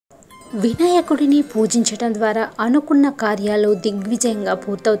వినాయకుడిని పూజించడం ద్వారా అనుకున్న కార్యాలు దిగ్విజయంగా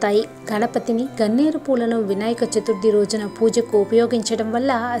పూర్తవుతాయి. గణపతిని గన్నేరు పూలను వినాయక చతుర్థి రోజున పూజకు ఉపయోగించడం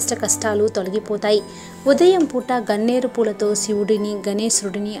వల్ల అష్ట కష్టాలు తొలగిపోతాయి. ఉదయం పూట గన్నేరు పూలతో శివుడిని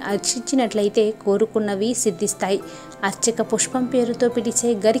గణేశుడిని అర్చించినట్లయితే కోరుకున్నవి సిద్ధిస్తాయి. అర్చక పుష్పం పేరుతో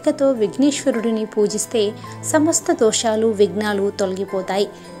పిలిచే గరికతో విఘ్నేశ్వరుడిని పూజిస్తే సమస్త దోషాలు విఘ్నాలు తొలగిపోతాయి.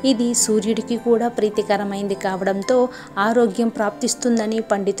 ఇది సూర్యుడికి కూడా ప్రీతికరమైంది కావడంతో ఆరోగ్యం ప్రాప్తిస్తుందని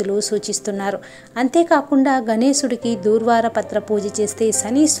పండితులు సూచిస్తున్నారు. అంతేకాకుండా గణేశుడికి దూర్వార పత్ర పూజ చేస్తే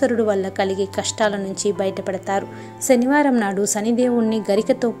శనీశ్వరుడు వల్ల కలిగే కష్టాల నుంచి బయటపడతారు. శనివారం నాడు శనిదేవుణ్ణి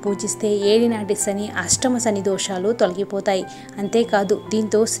గరికతో పూజిస్తే ఏలినాటి శని అష్టమ శని దోషాలు తొలగిపోతాయి. అంతేకాదు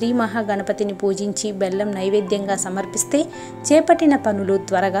దీంతో శ్రీ మహాగణపతిని పూజించి బెల్లం నైవేద్యంగా సమర్పిస్తే చేపట్టిన పనులు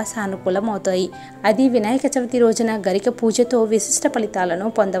త్వరగా సానుకూలమవుతాయి. అది వినాయక చవితి రోజున గరిక పూజతో విశిష్ట ఫలితాలను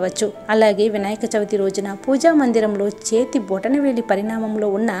పొందవచ్చు. అలాగే వినాయక చవితి రోజున పూజా మందిరంలో చేతి బొటనవేలి పరిణామంలో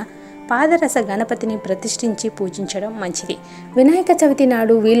ఉన్న పాదరస గణపతిని ప్రతిష్ఠించి పూజించడం మంచిది. వినాయక చవితి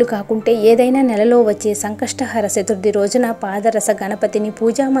నాడు వీలు కాకుంటే ఏదైనా నెలలో వచ్చే సంకష్టహర చతుర్థి రోజున పాదరస గణపతిని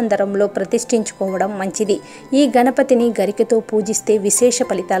పూజా మందిరంలో ప్రతిష్ఠించుకోవడం మంచిది. ఈ గణపతిని గరికతో పూజిస్తే విశేష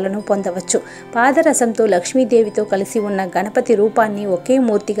ఫలితాలను పొందవచ్చు. పాదరసంతో లక్ష్మీదేవితో కలిసి ఉన్న గణపతి రూపాన్ని ఒకే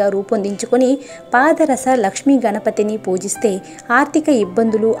మూర్తిగా రూపొందించుకొని పాదరస లక్ష్మీ గణపతిని పూజిస్తే ఆర్థిక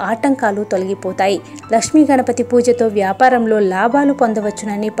ఇబ్బందులు ఆటంకాలు తొలగిపోతాయి. లక్ష్మీ గణపతి పూజతో వ్యాపారంలో లాభాలు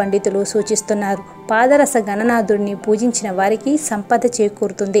పొందవచ్చునని పండితులు సూచిస్తున్నారు. పాదరస గణనాథుడిని పూజించిన వారికి సంపద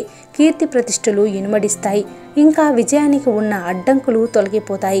చేకూరుతుంది. కీర్తి ప్రతిష్టలు ఇనుమడిస్తాయి. ఇంకా విజయానికి ఉన్న అడ్డంకులు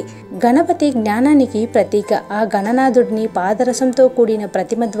తొలగిపోతాయి. గణపతి జ్ఞానానికి ప్రతీక. ఆ గణనాథుడిని పాదరసంతో కూడిన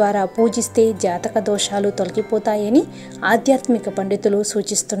ప్రతిమ ద్వారా పూజిస్తే జాతక దోషాలు తొలగిపోతాయని ఆధ్యాత్మిక పండితులు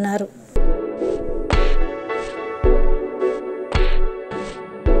సూచిస్తున్నారు.